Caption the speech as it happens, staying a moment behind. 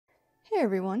Hey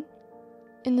everyone!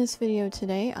 In this video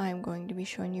today I'm going to be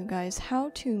showing you guys how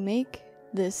to make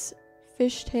this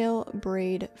fishtail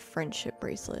braid friendship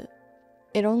bracelet.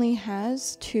 It only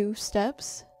has 2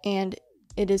 steps and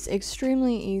it is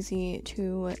extremely easy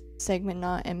to segment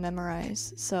knot and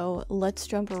memorize, so let's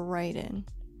jump right in.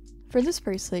 For this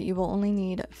bracelet you will only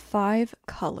need 5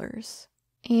 colors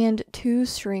and 2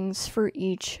 strings for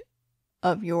each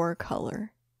of your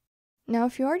color. Now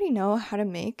if you already know how to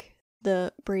make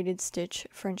the braided stitch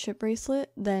friendship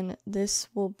bracelet, then this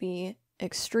will be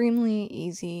extremely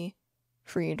easy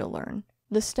for you to learn.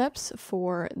 The steps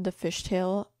for the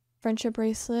fishtail friendship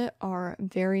bracelet are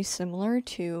very similar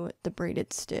to the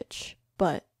braided stitch,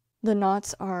 but the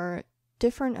knots are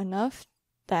different enough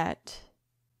that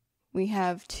we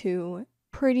have 2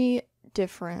 pretty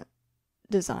different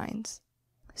designs.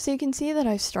 So you can see that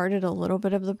I started a little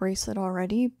bit of the bracelet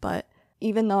already, but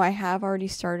even though I have already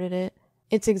started it,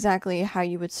 it's exactly how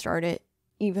you would start it,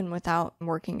 even without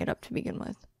working it up to begin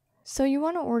with. So you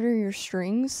want to order your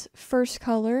strings, first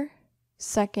color,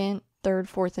 second, third,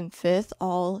 fourth, and fifth,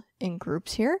 all in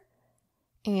groups here.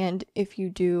 And if you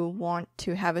do want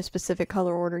to have a specific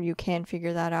color order, you can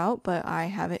figure that out, but I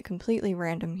have it completely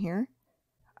random here.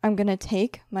 I'm going to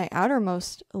take my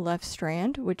outermost left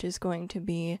strand, which is going to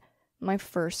be my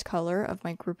first color of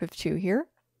my group of 2 here.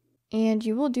 And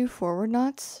you will do forward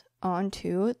knots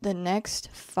onto the next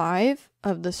 5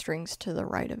 of the strings to the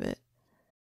right of it.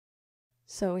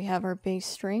 So we have our base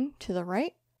string to the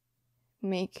right.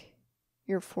 Make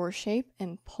your 4 shape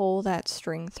and pull that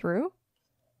string through.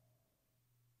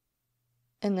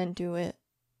 And then do it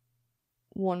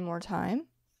one more time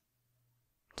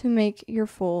to make your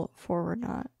full forward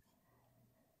knot.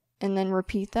 And then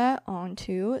repeat that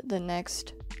onto the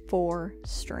next 4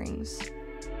 strings.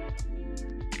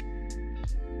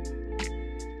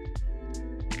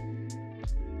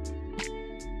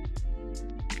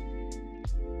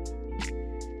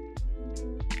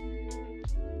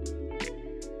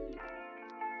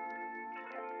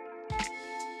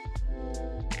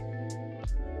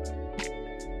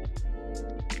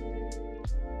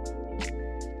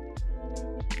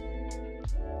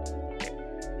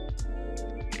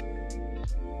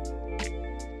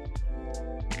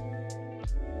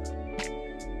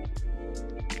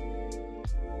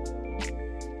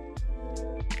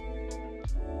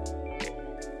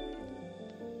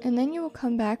 And then you will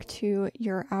come back to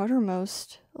your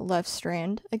outermost left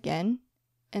strand again,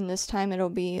 and this time it'll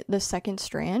be the second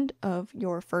strand of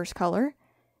your first color.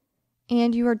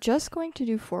 And you are just going to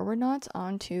do forward knots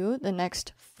onto the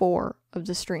next 4 of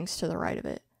the strings to the right of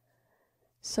it.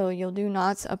 So you'll do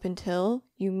knots up until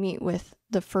you meet with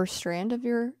the first strand of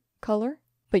your color,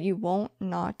 but you won't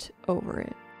knot over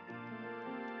it.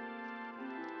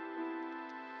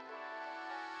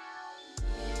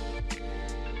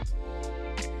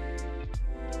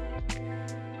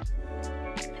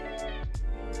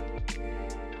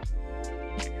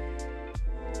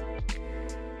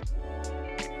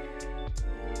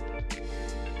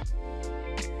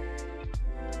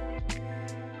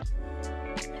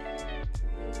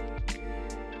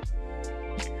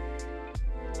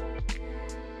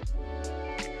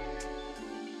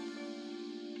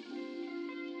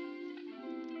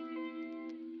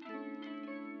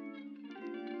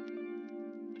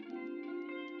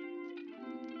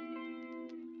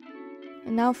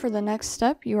 And now for the next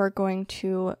step, you are going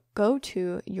to go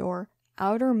to your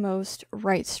outermost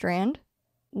right strand.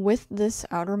 With this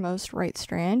outermost right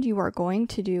strand, you are going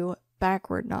to do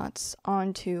backward knots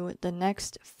onto the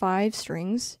next 5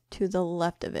 strings to the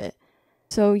left of it.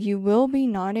 So you will be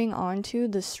knotting onto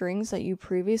the strings that you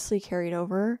previously carried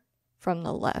over from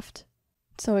the left.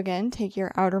 So again, take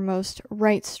your outermost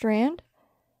right strand,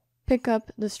 pick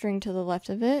up the string to the left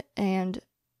of it, and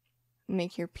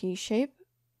make your P shape.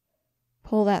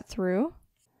 Pull that through,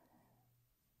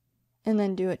 and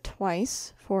then do it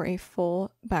twice for a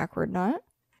full backward knot.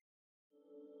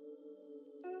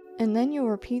 And then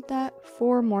you'll repeat that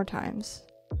 4 more times.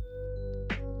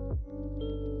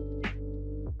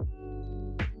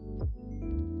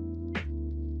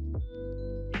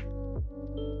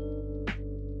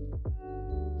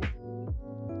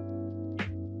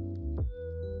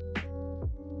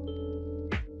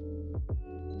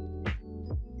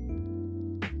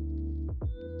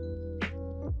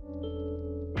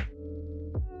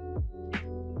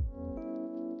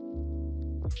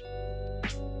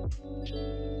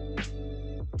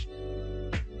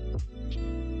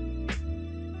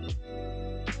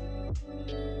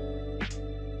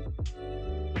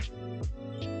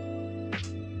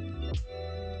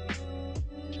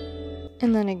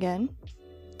 And then again,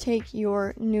 take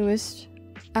your newest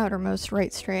outermost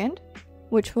right strand,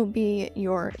 which will be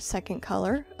your second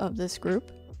color of this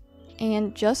group,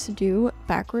 and just do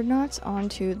backward knots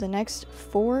onto the next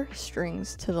 4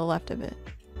 strings to the left of it.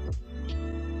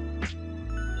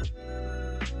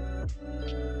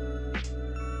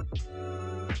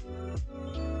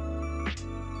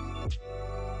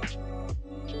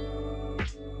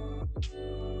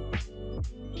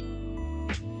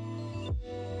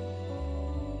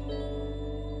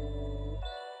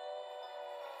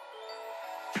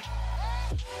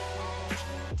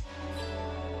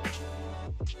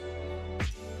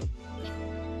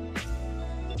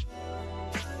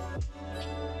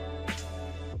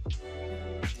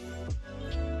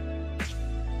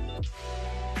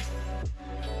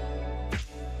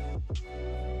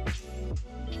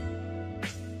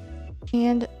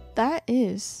 And that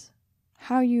is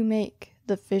how you make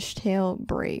the fishtail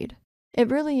braid. It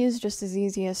really is just as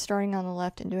easy as starting on the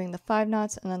left and doing the 5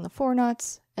 knots and then the 4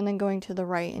 knots, and then going to the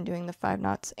right and doing the 5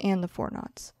 knots and the 4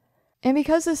 knots. And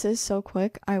because this is so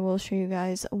quick, I will show you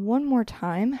guys one more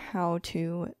time how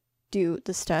to do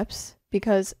the steps,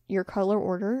 because your color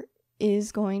order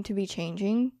is going to be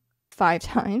changing 5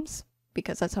 times,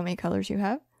 because that's how many colors you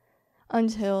have,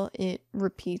 until it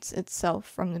repeats itself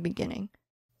from the beginning.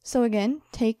 So again,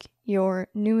 take your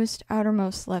newest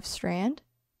outermost left strand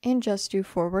and just do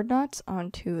forward knots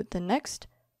onto the next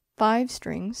 5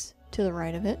 strings to the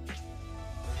right of it.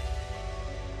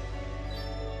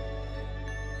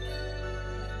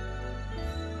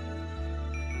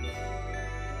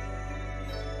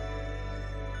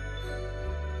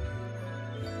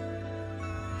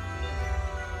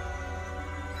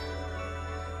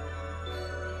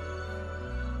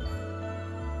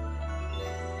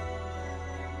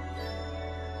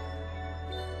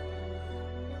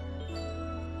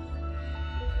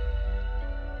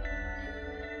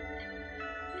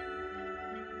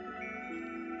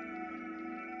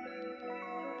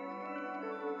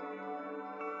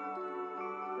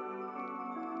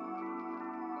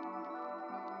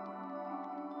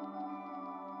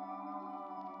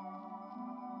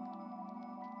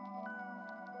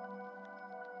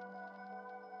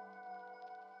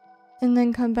 And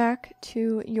then come back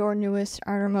to your newest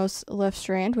outermost left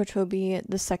strand, which will be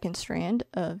the second strand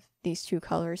of these 2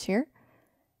 colors here.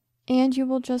 And you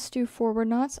will just do forward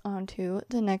knots onto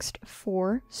the next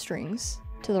 4 strings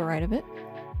to the right of it.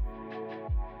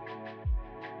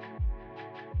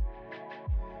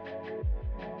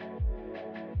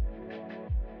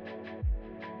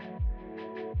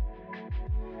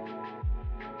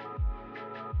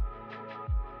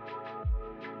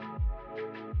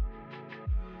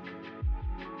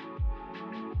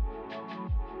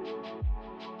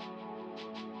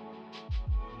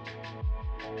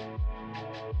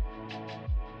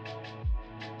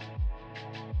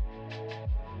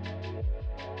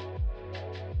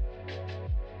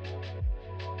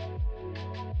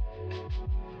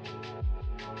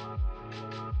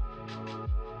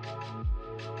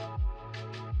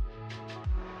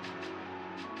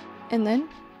 And then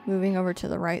moving over to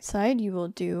the right side, you will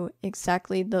do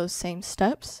exactly those same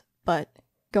steps, but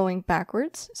going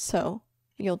backwards. So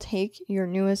you'll take your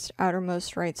newest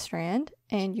outermost right strand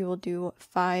and you will do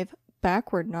 5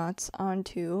 backward knots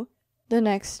onto the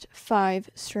next 5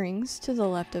 strings to the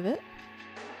left of it.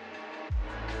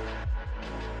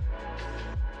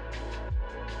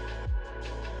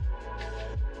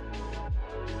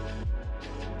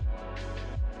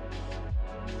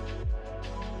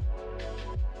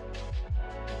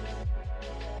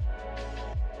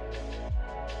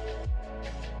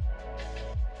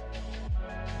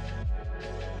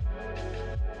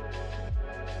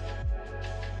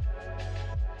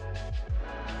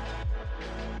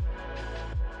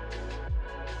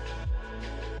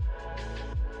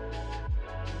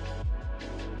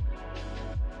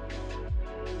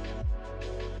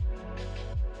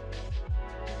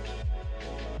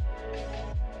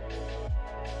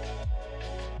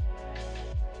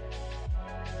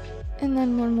 And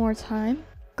then one more time,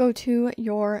 go to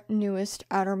your newest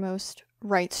outermost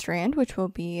right strand, which will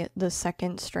be the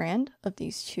second strand of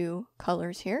these 2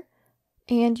 colors here.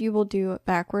 And you will do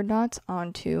backward knots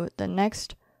onto the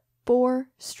next 4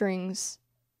 strings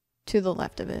to the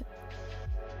left of it.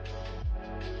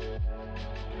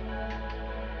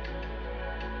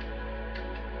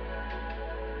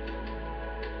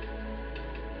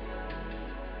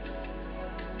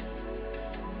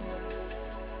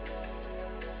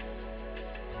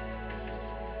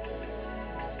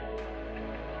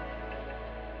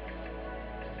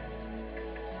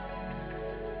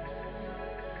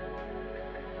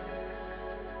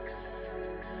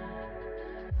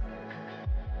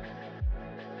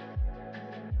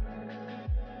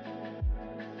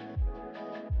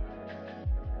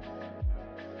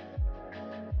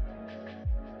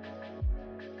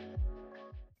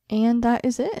 And that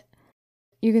is it.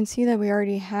 You can see that we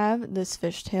already have this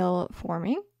fishtail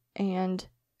forming, and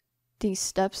these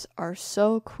steps are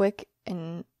so quick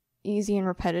and easy and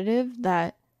repetitive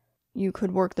that you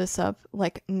could work this up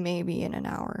like maybe in an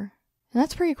hour. And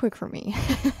that's pretty quick for me.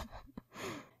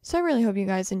 So I really hope you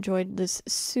guys enjoyed this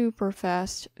super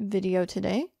fast video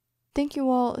today. Thank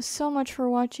you all so much for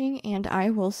watching, and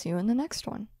I will see you in the next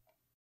one.